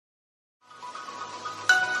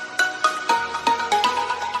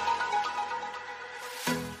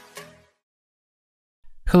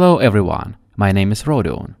Hello everyone, my name is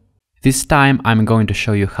Rodon. This time I'm going to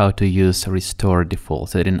show you how to use restore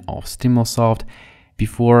default setting of Stimulsoft.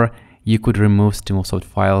 Before, you could remove Stimulsoft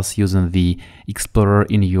files using the Explorer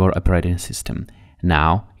in your operating system.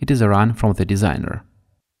 Now it is run from the designer.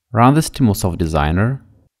 Run the Stimulsoft designer,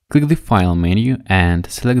 click the File menu and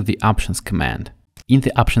select the Options command. In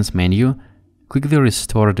the Options menu, click the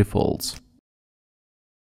Restore Defaults.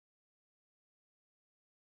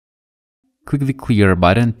 Click the Clear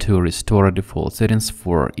button to restore default settings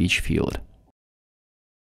for each field.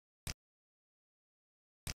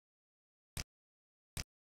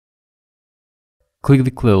 Click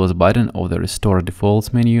the Close button of the Restore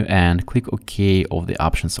Defaults menu and click OK of the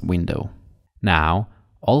Options window. Now,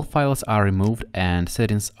 all files are removed and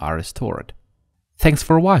settings are restored. Thanks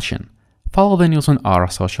for watching. Follow the news on our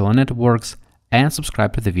social networks and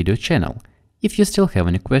subscribe to the video channel. If you still have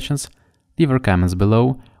any questions, leave your comments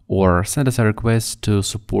below or send us a request to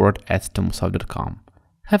support@stimulsoft.com.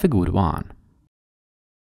 Have a good one!